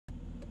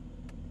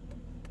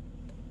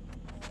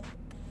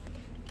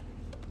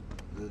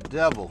The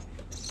devil.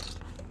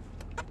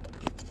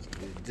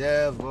 The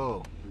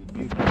devil.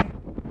 Rebuke you.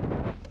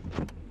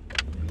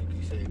 Rebuke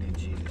you, Satan, in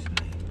Jesus'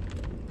 name.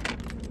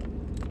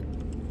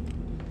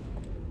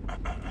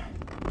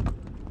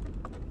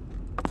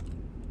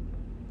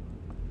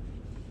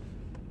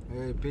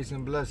 Hey, peace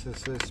and blessings,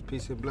 sis.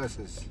 Peace and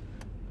blessings.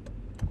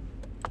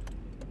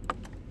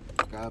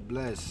 God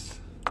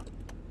bless.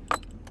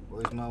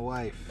 Where's my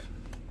wife?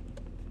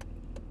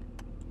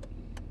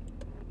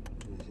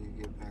 Did she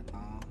get back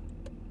on?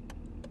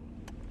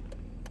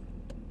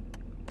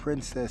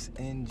 Princess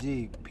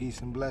NG, peace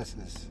and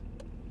blessings.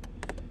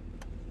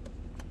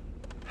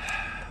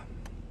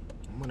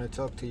 I'm gonna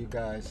talk to you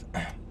guys.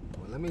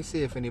 Well, let me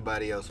see if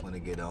anybody else wanna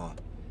get on.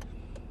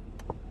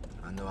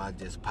 I know I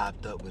just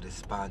popped up with a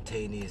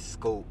spontaneous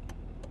scope,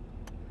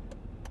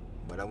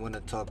 but I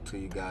wanna talk to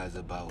you guys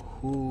about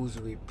whose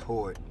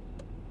report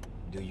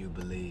do you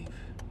believe?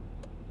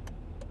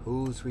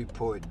 Whose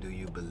report do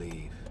you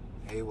believe?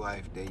 Hey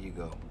wife, there you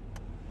go.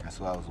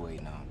 That's what I was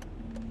waiting on.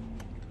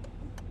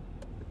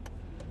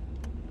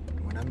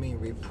 When I mean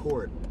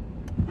report,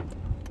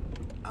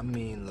 I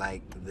mean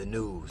like the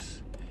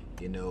news.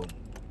 You know,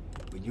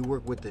 when you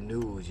work with the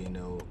news, you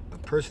know, a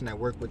person that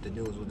works with the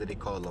news, what do they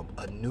call them?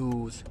 A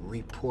news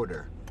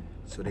reporter.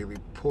 So they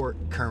report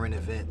current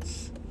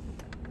events.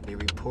 They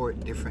report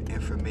different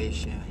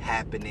information,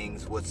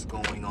 happenings, what's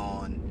going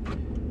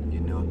on. You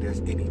know, if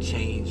there's any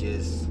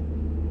changes,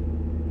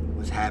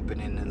 what's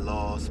happening in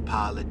laws,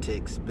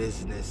 politics,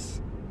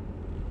 business.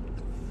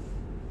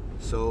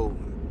 So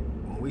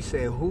when we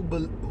say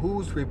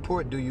whose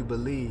report do you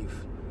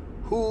believe?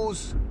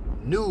 Whose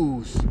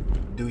news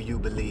do you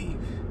believe?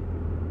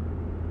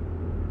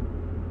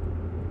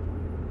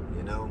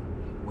 You know,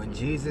 when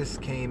Jesus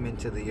came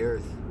into the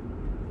earth,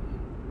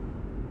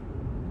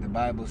 the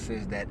Bible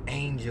says that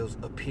angels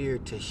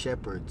appeared to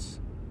shepherds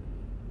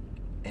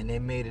and they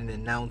made an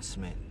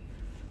announcement.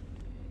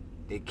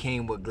 They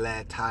came with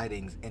glad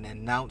tidings and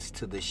announced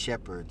to the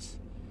shepherds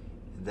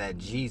that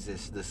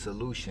Jesus, the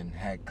solution,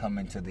 had come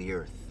into the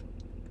earth.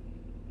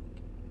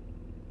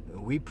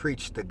 We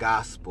preach the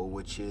gospel,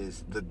 which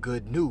is the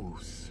good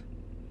news.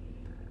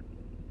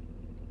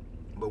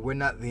 But we're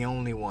not the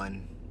only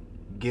one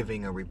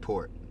giving a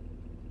report.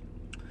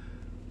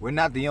 We're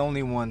not the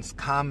only ones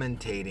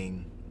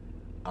commentating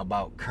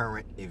about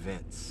current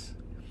events.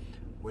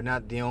 We're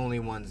not the only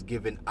ones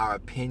giving our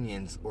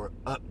opinions or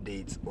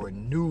updates or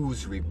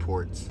news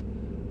reports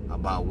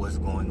about what's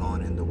going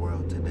on in the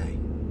world today.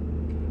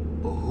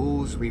 But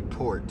whose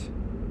report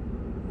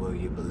will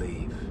you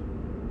believe?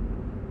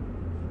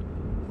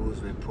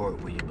 Whose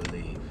report will you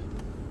believe?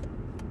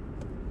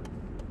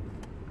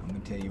 I'm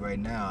going to tell you right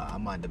now,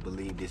 I'm about to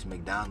believe this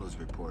McDonald's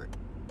report.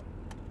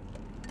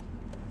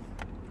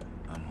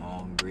 I'm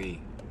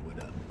hungry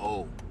with an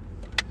O.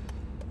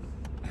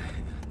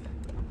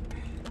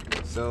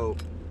 So,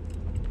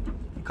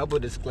 a couple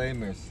of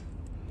disclaimers.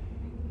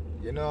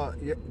 You know,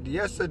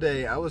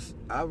 yesterday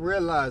I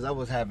realized I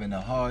was having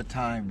a hard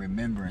time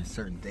remembering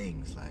certain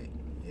things. Like,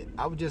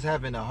 I was just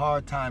having a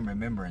hard time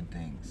remembering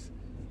things.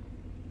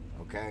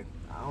 Okay?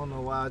 I don't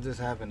know why I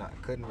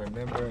couldn't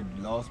remember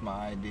and lost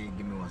my ID.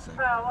 Give me 1 second.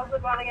 What's the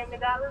ball again?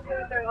 McDonald's?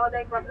 All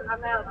day breakfast.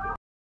 I'm out.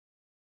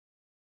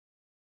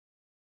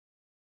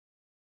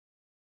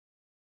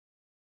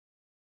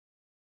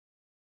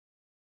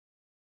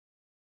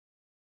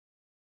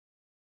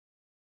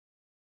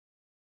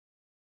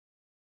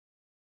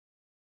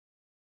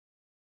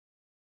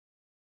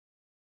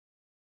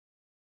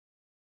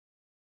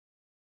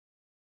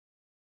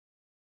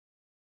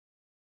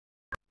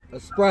 A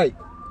Sprite.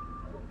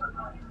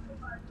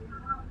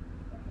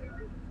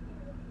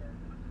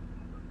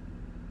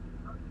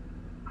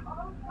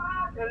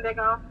 Then they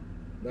go.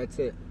 That's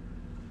it.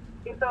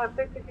 You saw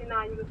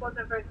 659. You can close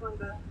the first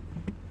window.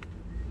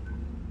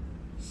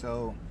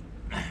 So,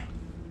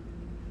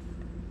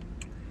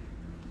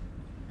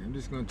 I'm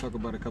just going to talk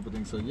about a couple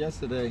things. So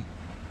yesterday,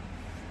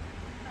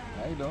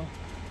 how you doing?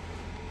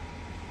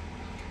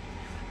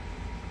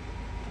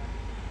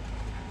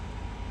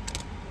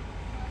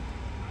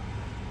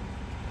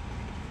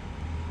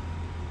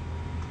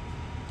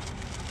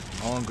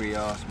 I'm hungry,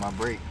 y'all. It's my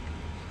break.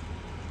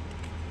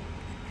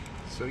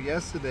 So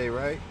yesterday,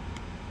 right?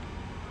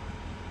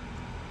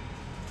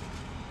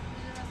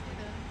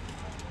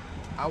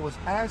 I was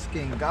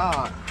asking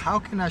God, how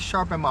can I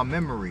sharpen my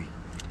memory?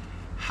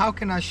 How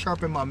can I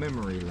sharpen my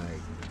memory? Like,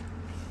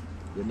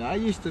 you know, I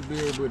used to be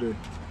able to.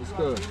 It's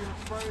good.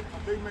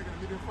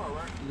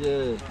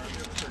 Yeah.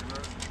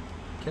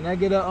 Can I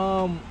get a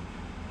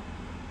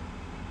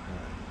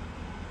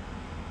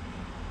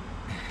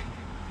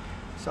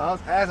So I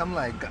was asking, I'm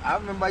like, I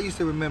remember I used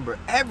to remember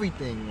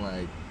everything.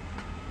 Like,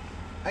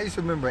 I used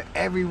to remember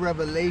every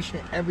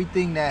revelation,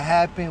 everything that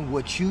happened,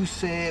 what you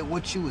said,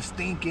 what you was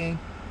thinking,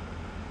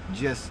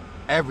 just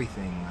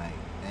everything. Like,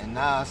 and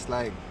now it's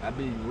like I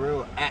be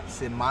real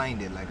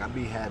absent-minded. Like, I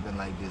be having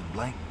like just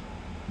blank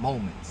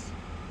moments.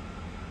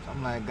 So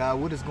I'm like, God,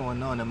 what is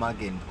going on? Am I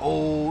getting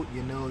old?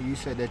 You know, you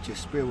said that your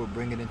spirit will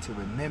bring it into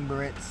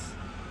remembrance.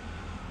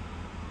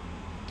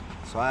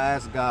 So I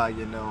asked God,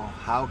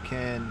 how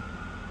can,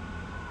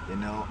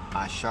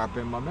 I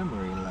sharpen my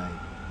memory, like,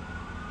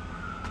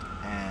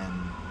 and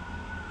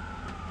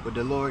what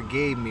the Lord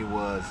gave me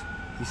was,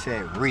 He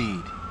said,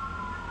 read.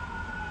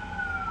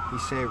 He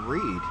said,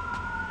 read,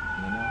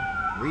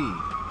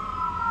 read.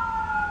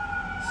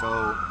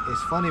 So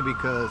it's funny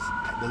because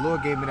the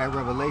Lord gave me that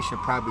revelation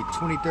probably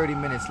 20, 30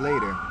 minutes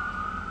later.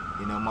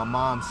 My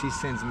mom, she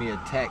sends me a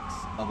text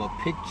of a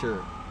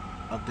picture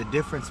of the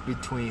difference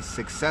between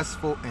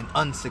successful and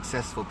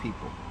unsuccessful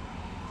people.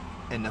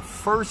 And the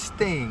first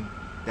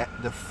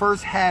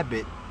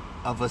habit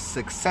of a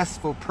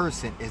successful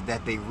person is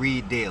that they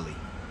read daily.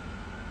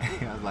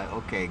 I was like,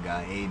 okay,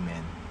 God,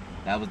 amen.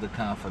 That was the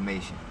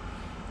confirmation.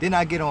 Then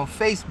I get on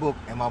Facebook,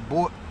 and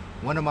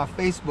one of my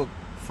Facebook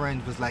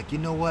friends was like, you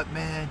know what,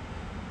 man?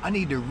 I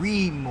need to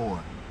read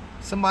more.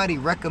 Somebody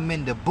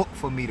recommend a book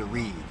for me to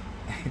read.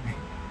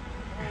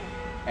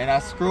 And I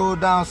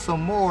scrolled down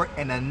some more,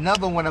 and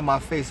another one of my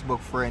Facebook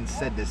friends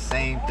said the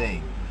same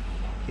thing.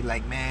 He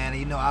like,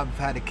 man, I've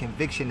had a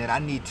conviction that I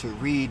need to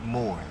read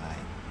more.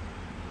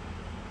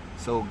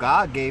 So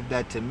God gave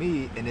that to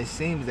me, and it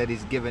seems that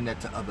He's given that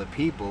to other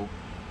people.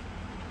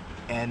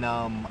 And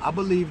I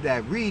believe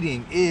that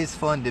reading is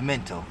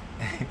fundamental.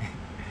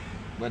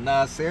 But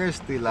now,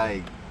 seriously,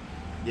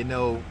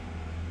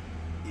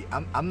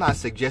 I'm not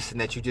suggesting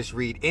that you just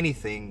read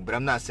anything, but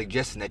I'm not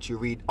suggesting that you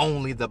read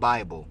only the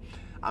Bible.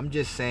 I'm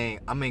just saying,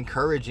 I'm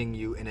encouraging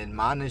you and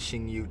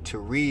admonishing you to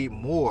read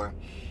more,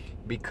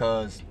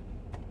 because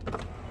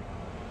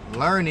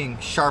learning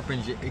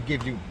sharpens you. It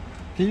gives you.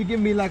 Can you give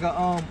me like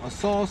a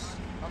sauce?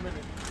 What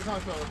kind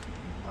of sauce?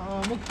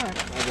 What kind?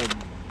 Like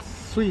a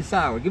sweet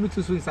sour. Give me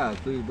 2 sweet sours,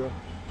 please, bro.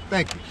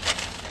 Thank you.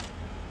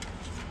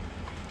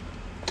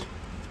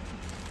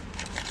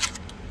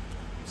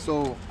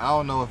 So I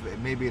don't know if it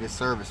may be the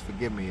service.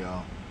 Forgive me,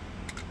 y'all.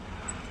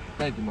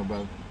 Thank you, my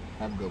brother.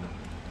 Have a good one.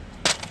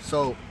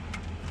 So,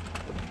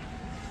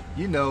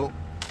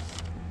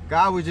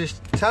 God was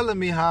just telling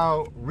me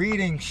how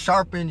reading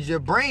sharpens your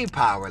brain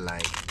power,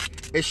 like.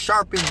 It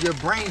sharpens your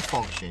brain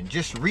function.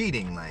 Just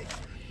reading, like.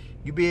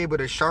 You be able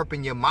to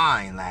sharpen your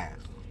mind, like.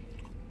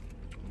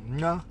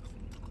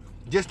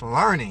 Just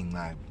learning,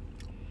 like.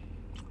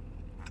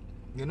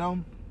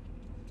 And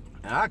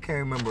I can't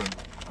remember.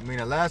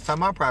 The last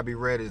time I probably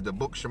read is the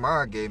book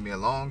Shamar gave me a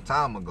long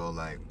time ago,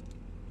 like.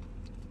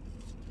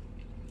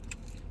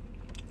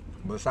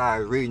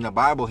 Besides reading the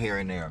Bible here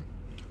and there.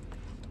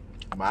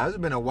 But it's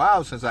been a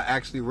while since I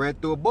actually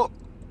read through a book.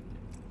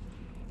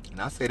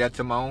 And I say that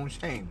to my own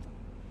shame.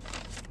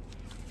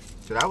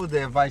 So that was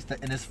the advice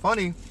and it's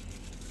funny,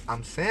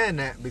 I'm saying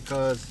that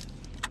because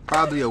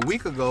probably a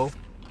week ago,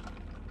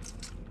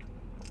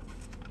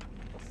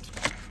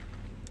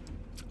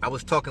 I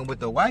was talking with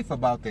the wife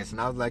about this,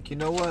 and I was like, you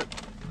know what?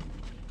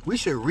 We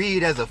should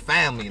read as a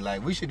family.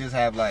 Like, we should just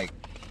have like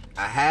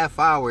a half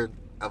hour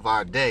of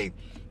our day,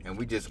 and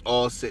we just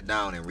all sit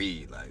down and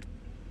read, like.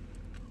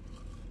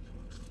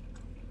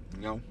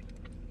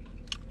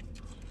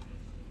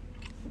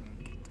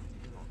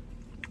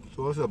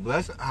 So it's a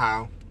blessing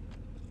how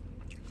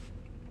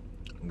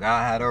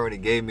God had already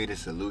gave me the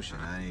solution.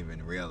 I didn't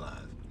even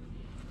realize.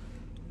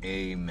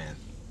 Amen.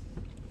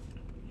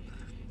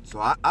 So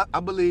I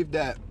believe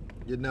that,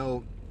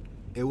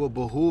 it will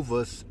behoove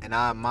us, and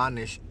I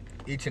admonish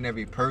each and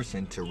every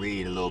person to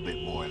read a little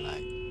bit more,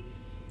 like,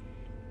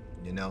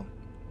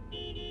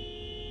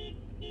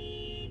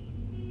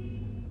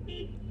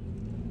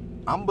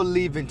 I'm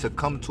believing to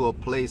come to a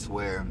place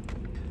where,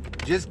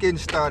 just getting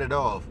started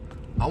off,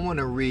 I want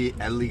to read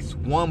at least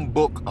one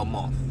book a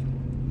month.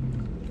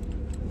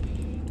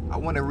 I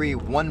want to read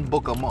one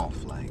book a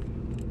month, like,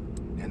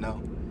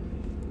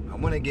 I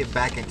want to get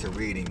back into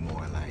reading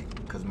more, like,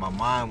 because my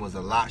mind was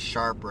a lot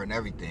sharper and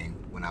everything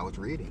when I was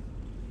reading.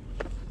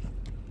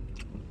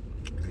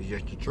 It's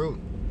just the truth.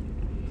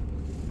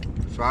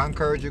 So I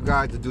encourage you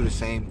guys to do the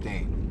same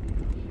thing.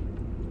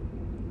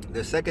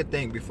 The second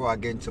thing before I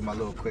get into my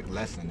little quick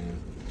lesson is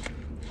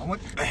I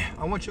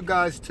want you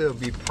guys to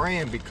be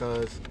praying,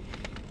 because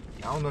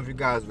I don't know if you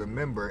guys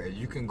remember, and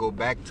you can go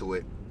back to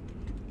it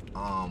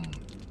on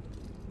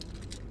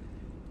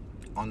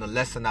the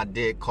lesson I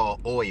did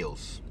called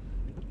Oils.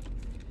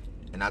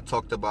 And I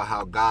talked about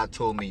how God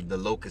told me the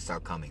locusts are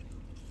coming.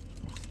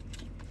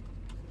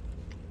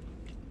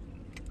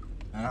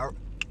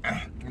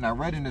 And I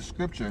read in the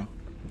scripture,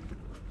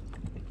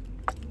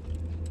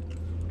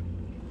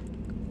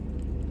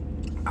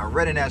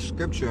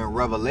 in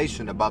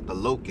Revelation about the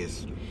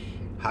locusts,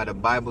 how the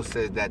Bible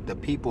says that the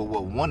people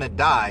would want to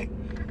die,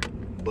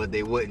 but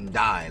they wouldn't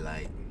die,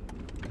 like,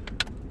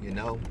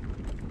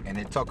 and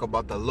they talk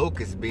about the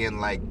locusts being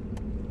like,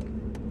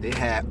 they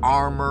had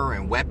armor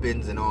and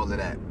weapons and all of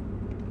that.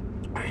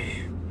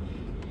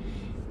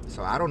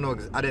 So I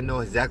didn't know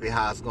exactly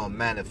how it's going to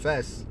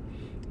manifest,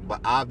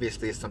 but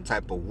obviously it's some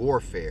type of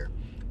warfare.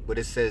 But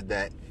it says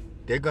that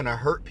they're going to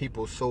hurt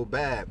people so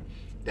bad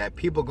that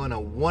people are going to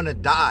want to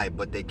die,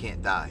 but they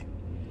can't die.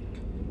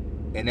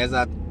 And as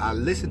I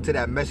listened to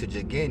that message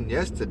again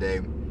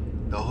yesterday,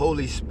 the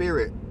Holy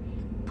Spirit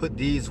put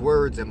these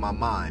words in my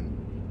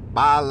mind.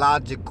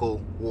 Biological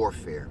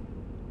warfare.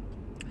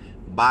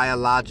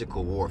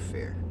 Biological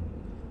warfare.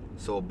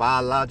 So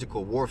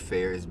biological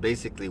warfare is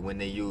basically when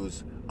they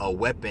use a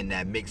weapon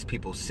that makes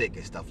people sick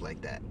and stuff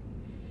like that.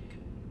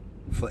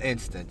 For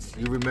instance,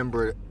 you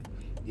remember,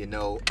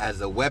 as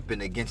a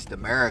weapon against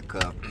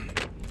America,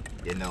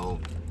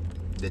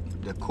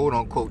 the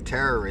quote-unquote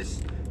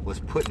terrorists was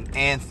putting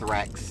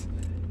anthrax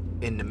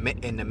in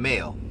the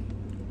mail.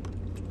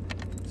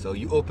 So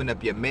you open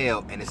up your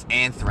mail and it's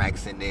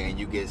anthrax in there and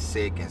you get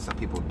sick and some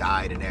people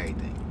died and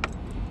everything.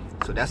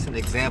 So that's an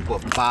example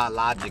of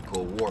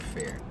biological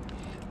warfare.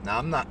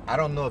 Now I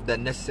don't know if that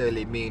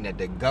necessarily means that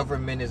the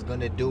government is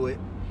going to do it.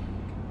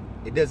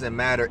 It doesn't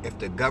matter if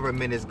the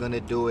government is going to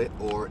do it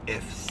or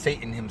if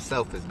Satan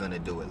himself is going to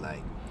do it.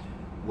 Like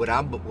what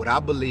I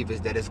believe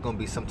is that it's going to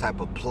be some type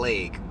of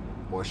plague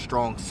or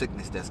strong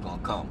sickness that's going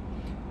to come.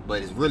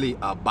 But it's really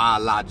a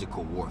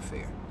biological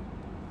warfare.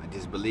 I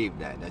just believe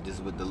that. That's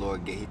just what the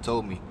Lord He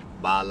told me,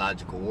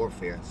 biological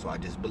warfare. So I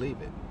just believe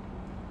it.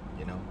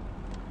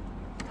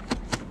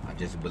 I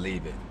just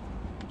believe it.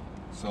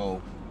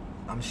 So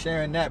I'm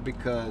sharing that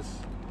because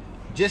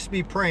just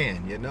be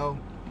praying,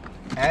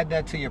 Add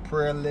that to your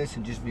prayer list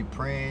and just be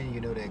praying,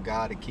 that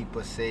God will keep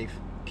us safe,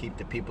 keep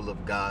the people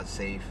of God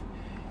safe,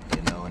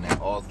 and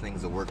that all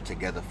things will work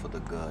together for the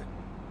good.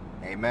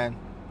 Amen.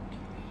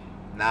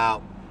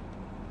 Now,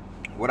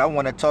 what I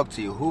want to talk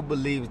to you, who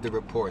believes the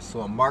report?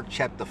 So in Mark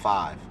chapter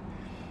 5,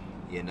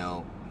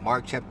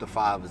 Mark chapter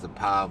 5 is a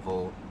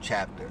powerful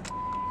chapter.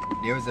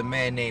 There was a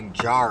man named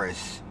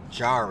Jairus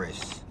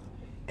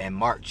in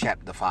Mark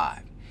chapter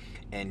 5.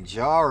 And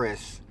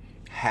Jairus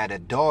had a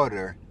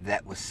daughter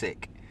that was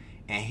sick.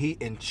 And he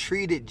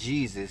entreated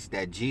Jesus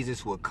that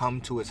Jesus would come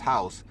to his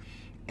house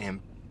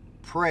and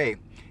pray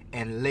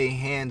and lay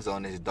hands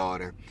on his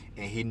daughter.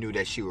 And he knew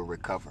that she would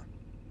recover.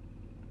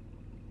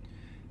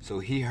 So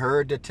he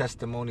heard the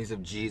testimonies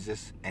of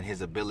Jesus and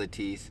his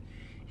abilities.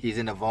 He's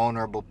in a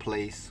vulnerable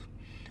place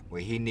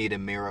where he needed a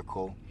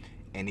miracle.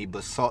 And he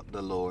besought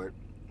the Lord.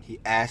 He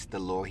asked the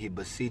Lord. He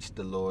beseeched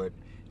the Lord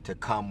to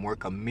come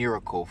work a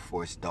miracle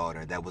for his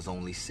daughter that was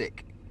only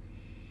sick.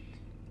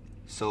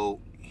 So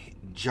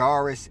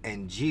Jairus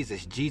and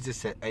Jesus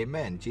said,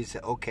 amen. Jesus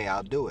said, okay,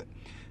 I'll do it.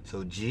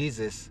 So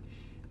Jesus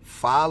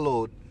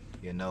followed,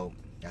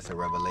 that's a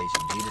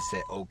revelation. Jesus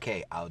said,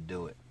 okay, I'll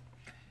do it.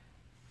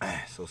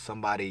 So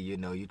somebody,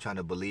 you're trying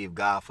to believe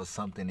God for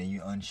something and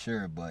you're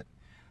unsure, but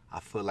I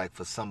feel like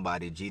for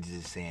somebody, Jesus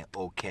is saying,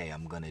 okay,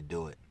 I'm going to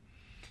do it.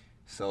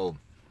 So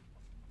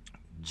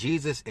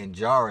Jesus and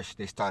Jairus,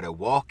 they started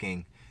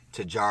walking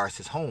to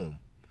Jairus' home.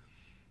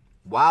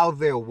 While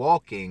they're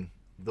walking,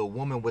 the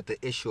woman with the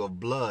issue of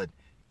blood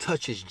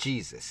touches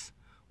Jesus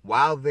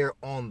while they're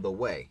on the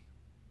way.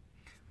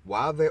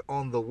 While they're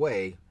on the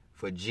way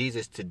for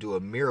Jesus to do a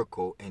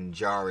miracle in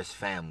Jairus'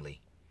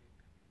 family.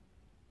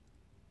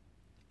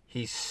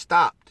 He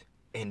stopped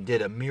and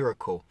did a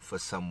miracle for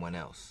someone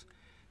else.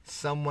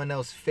 Someone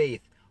else's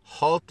faith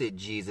halted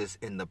Jesus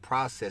in the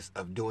process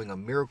of doing a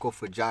miracle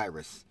for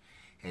Jairus.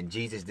 And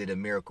Jesus did a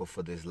miracle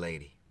for this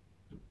lady.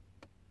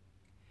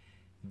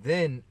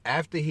 Then,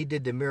 after he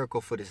did the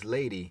miracle for this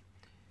lady,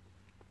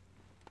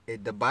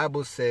 the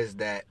Bible says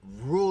that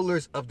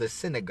rulers of the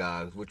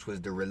synagogues, which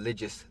was the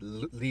religious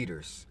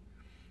leaders,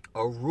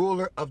 a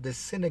ruler of the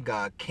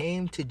synagogue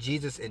came to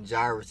Jesus and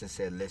Jairus and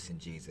said, listen,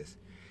 Jesus,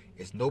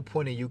 it's no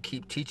point in you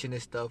keep teaching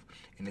this stuff,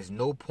 and there's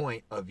no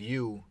point of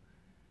you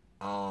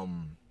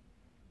going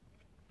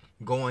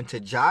to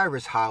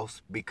Jairus'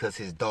 house because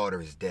his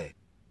daughter is dead.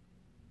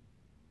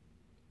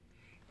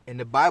 And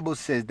the Bible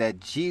says that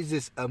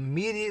Jesus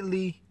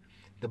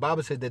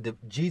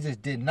Jesus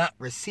did not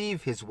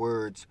receive his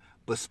words,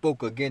 but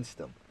spoke against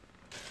them.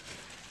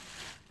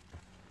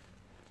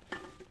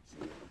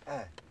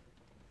 I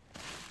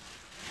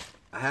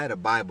had a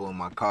Bible in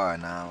my car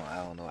now. I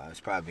don't know. I was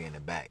probably in the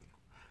back.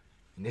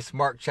 In this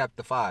Mark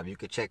chapter 5, you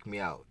could check me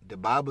out. The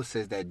Bible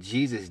says that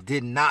Jesus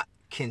did not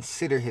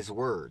consider his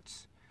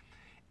words.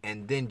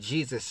 And then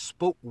Jesus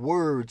spoke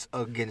words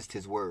against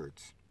his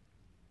words.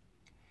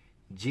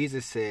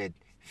 Jesus said,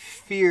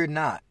 fear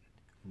not,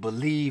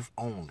 believe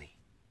only.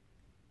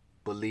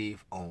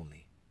 Believe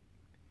only.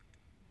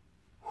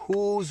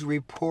 Whose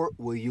report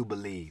will you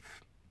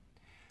believe?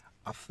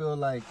 I feel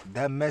like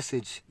that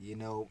message,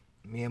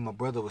 me and my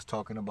brother was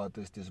talking about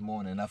this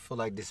morning. I feel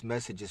like this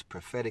message is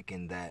prophetic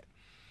in that,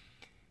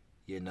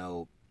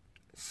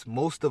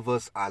 most of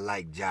us are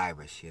like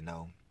Jairus,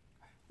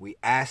 We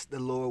asked the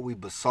Lord, we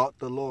besought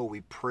the Lord,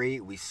 we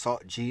prayed, we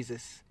sought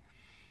Jesus.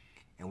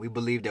 And we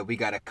believe that we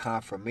got a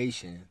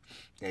confirmation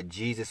that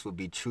Jesus would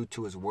be true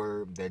to his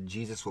word, that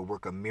Jesus would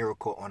work a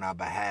miracle on our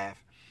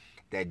behalf,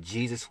 that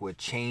Jesus would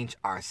change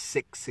our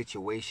sick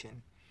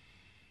situation,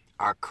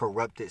 our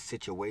corrupted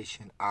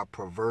situation, our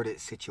perverted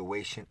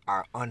situation,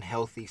 our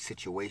unhealthy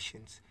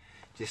situations.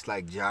 Just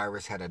like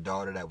Jairus had a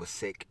daughter that was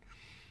sick.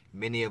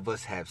 Many of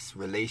us have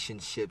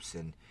relationships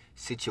and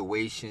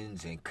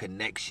situations and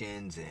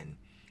connections and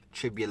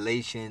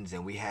tribulations,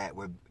 and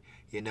we're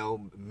You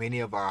know, many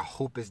of our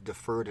hope is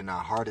deferred and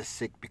our heart is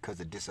sick because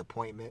of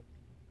disappointment.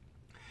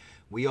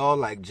 We all,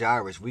 like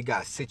Jairus, we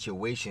got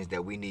situations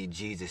that we need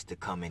Jesus to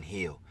come and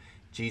heal,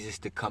 Jesus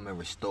to come and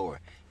restore,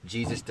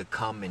 Jesus to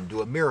come and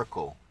do a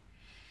miracle.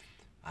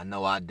 I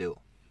know I do.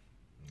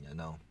 You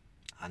know,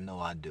 I know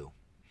I do.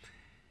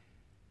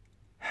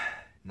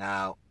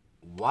 Now,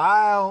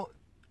 while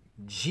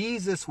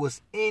Jesus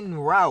was en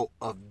route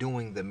of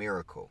doing the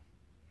miracle,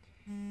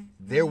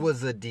 there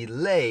was a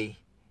delay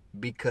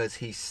because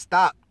he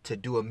stopped to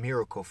do a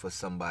miracle for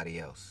somebody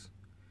else.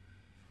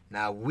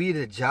 Now, we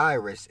the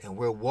Jairus, and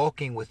we're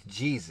walking with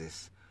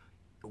Jesus.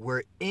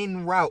 We're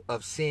en route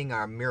of seeing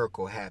our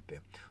miracle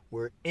happen.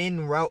 We're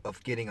en route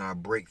of getting our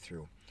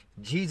breakthrough.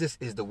 Jesus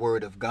is the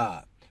word of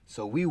God.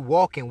 So we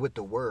walking with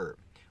the word.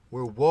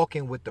 We're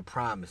walking with the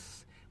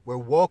promise. We're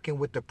walking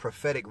with the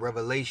prophetic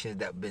revelations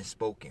that have been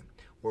spoken.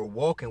 We're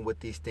walking with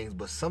these things,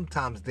 but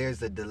sometimes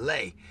there's a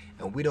delay,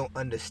 and we don't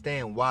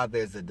understand why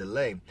there's a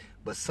delay.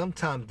 But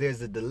sometimes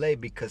there's a delay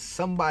because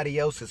somebody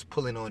else is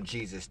pulling on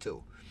Jesus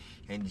too.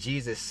 And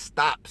Jesus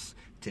stops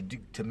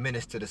to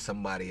minister to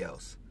somebody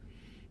else.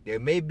 There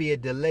may be a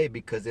delay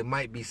because it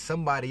might be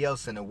somebody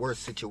else in a worse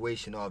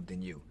situation off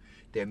than you.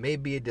 There may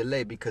be a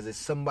delay because it's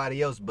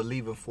somebody else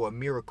believing for a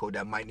miracle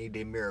that might need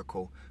a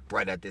miracle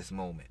right at this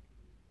moment.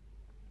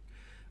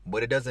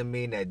 But it doesn't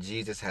mean that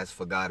Jesus has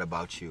forgot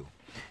about you.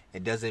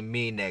 It doesn't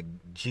mean that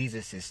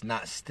Jesus is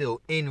not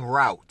still en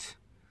route.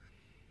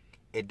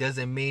 It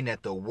doesn't mean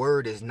that the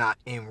word is not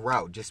en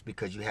route just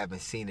because you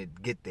haven't seen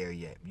it get there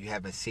yet. You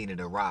haven't seen it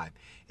arrive.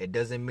 It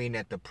doesn't mean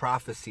that the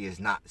prophecy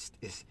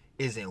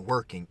isn't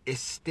working.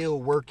 It's still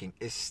working.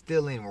 It's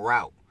still en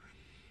route.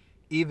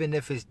 Even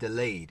if it's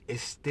delayed,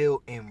 it's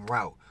still en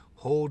route.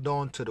 Hold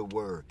on to the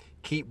word.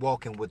 Keep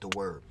walking with the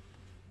word.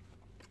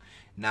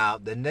 Now,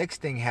 the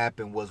next thing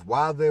happened was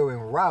while they were en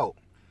route,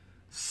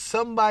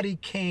 somebody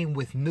came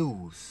with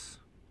news.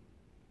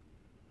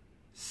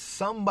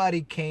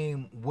 Somebody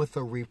came with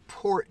a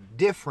report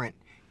different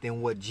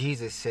than what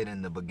Jesus said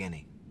in the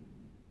beginning.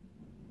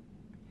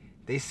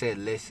 They said,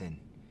 listen,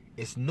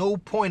 it's no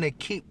point to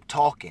keep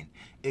talking.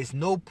 It's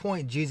no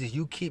point, Jesus,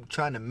 you keep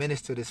trying to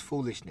minister this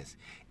foolishness.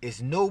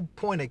 It's no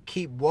point to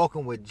keep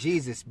walking with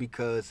Jesus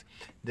because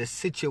the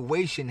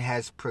situation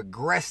has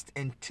progressed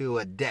into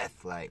a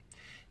death. Like,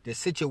 the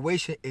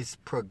situation is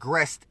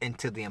progressed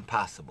into the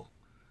impossible.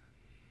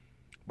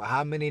 But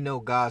how many know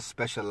God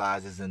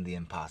specializes in the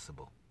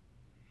impossible?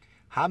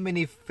 How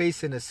many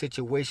facing a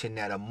situation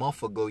that a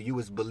month ago you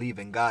was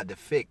believing God to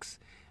fix,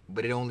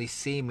 but it only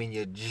seemed in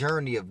your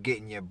journey of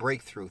getting your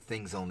breakthrough,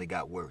 things only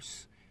got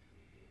worse?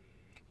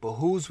 But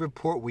whose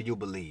report will you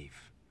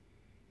believe?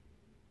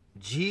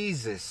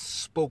 Jesus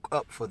spoke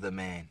up for the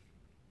man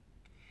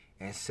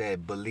and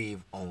said,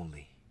 believe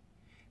only.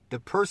 The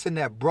person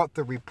that brought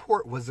the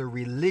report was a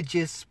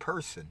religious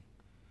person.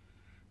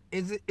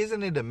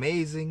 Isn't it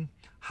amazing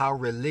how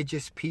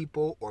religious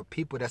people or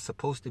people that's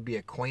supposed to be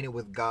acquainted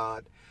with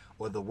God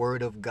or the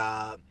word of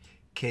God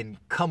can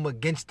come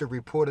against the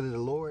report of the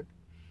Lord?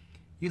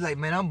 You're like,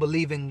 man, I'm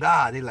believing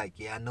God. They're like,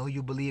 yeah, I know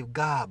you believe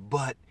God,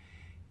 but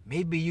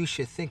maybe you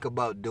should think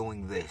about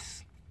doing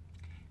this.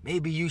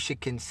 Maybe you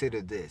should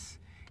consider this.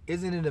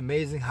 Isn't it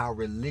amazing how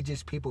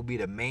religious people be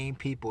the main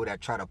people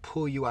that try to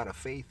pull you out of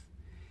faith?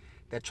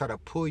 That try to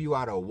pull you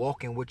out of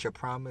walking with your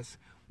promise,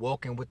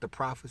 walking with the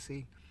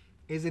prophecy?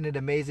 Isn't it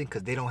amazing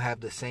because they don't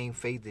have the same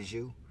faith as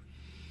you?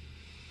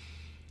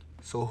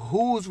 So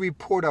whose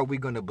report are we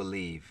going to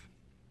believe?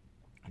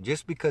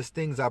 Just because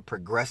things are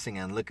progressing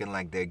and looking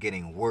like they're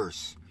getting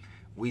worse,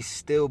 we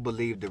still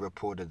believe the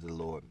report of the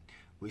Lord.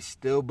 We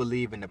still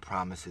believe in the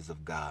promises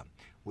of God.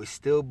 We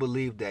still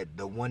believe that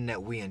the one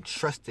that we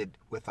entrusted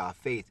with our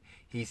faith,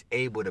 he's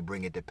able to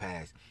bring it to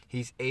pass.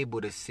 He's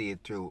able to see it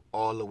through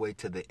all the way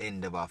to the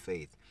end of our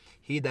faith.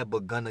 He that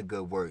begun a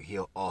good work,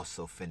 he'll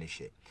also finish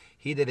it.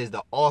 He that is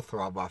the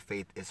author of our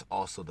faith is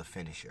also the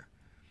finisher.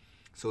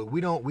 So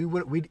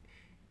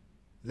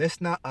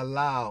let's not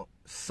allow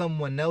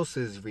someone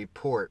else's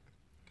report,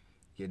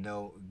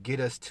 get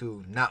us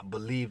to not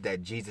believe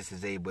that Jesus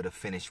is able to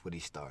finish what he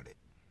started.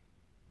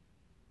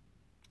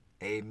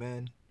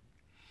 Amen.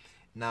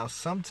 Now,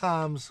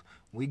 sometimes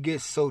we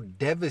get so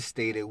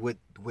devastated with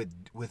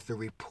the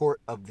report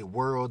of the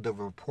world, the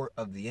report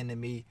of the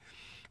enemy.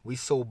 We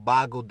so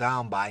boggled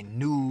down by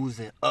news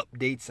and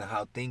updates and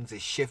how things are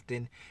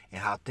shifting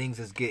and how things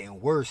is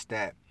getting worse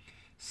that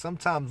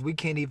sometimes we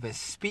can't even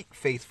speak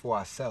faith for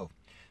ourselves.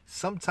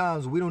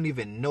 Sometimes we don't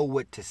even know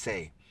what to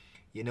say.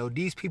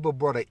 These people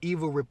brought an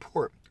evil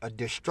report, a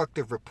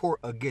destructive report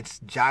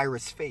against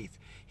Jairus' faith.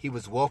 He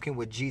was walking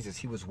with Jesus.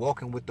 He was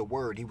walking with the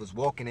word. He was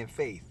walking in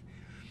faith.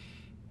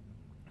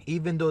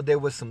 Even though there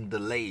was some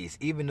delays,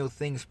 even though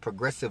things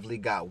progressively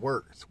got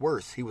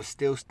worse, he was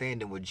still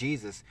standing with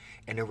Jesus.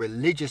 And a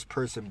religious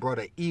person brought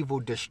an evil,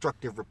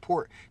 destructive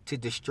report to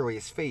destroy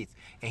his faith.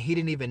 And he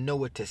didn't even know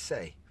what to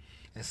say.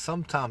 And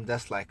sometimes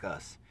that's like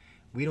us.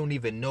 We don't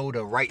even know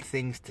the right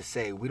things to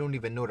say. We don't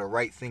even know the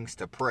right things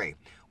to pray.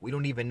 We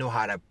don't even know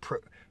how to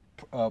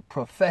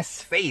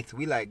profess faith.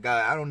 We like,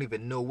 God, I don't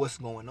even know what's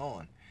going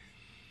on.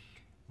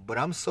 But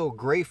I'm so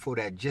grateful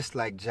that just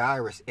like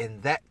Jairus,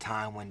 in that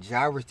time when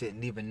Jairus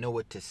didn't even know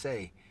what to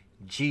say,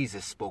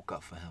 Jesus spoke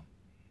up for him.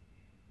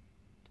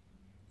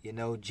 You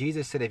know,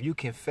 Jesus said, if you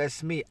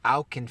confess me,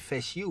 I'll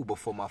confess you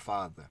before my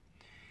Father.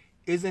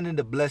 Isn't it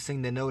a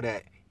blessing to know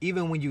that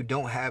even when you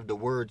don't have the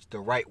words, the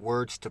right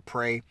words to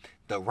pray,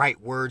 the right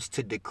words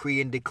to decree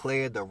and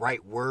declare, the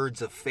right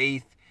words of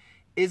faith,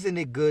 isn't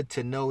it good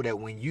to know that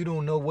when you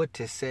don't know what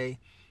to say,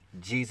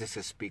 Jesus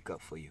will speak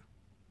up for you?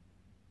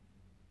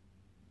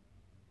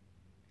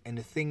 And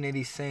the thing that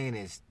he's saying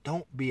is,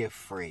 don't be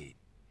afraid.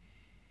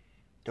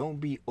 Don't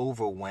be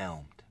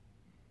overwhelmed.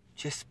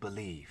 Just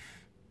believe.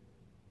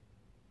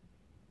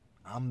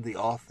 I'm the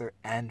author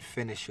and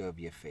finisher of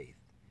your faith.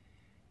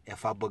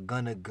 If I've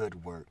begun a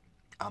good work,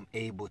 I'm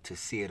able to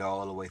see it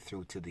all the way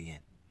through to the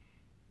end.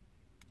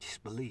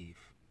 Just believe.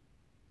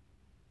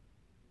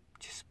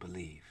 Just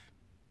believe.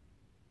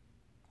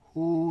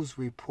 Whose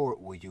report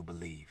will you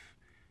believe?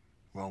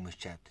 Romans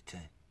chapter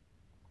 10.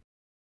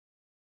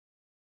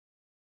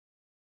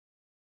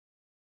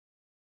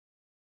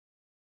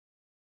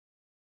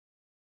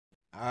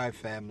 All right,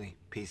 family.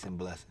 Peace and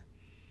blessing.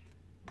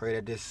 Pray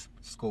that this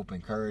scope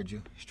encouraged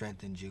you,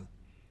 strengthened you,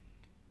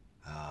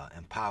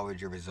 empowered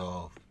your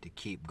resolve to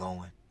keep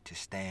going, to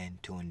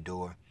stand, to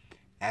endure.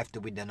 After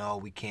we've done all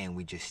we can,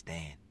 we just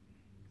stand.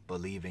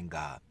 Believe in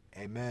God.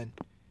 Amen.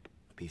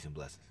 Peace and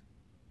blessings.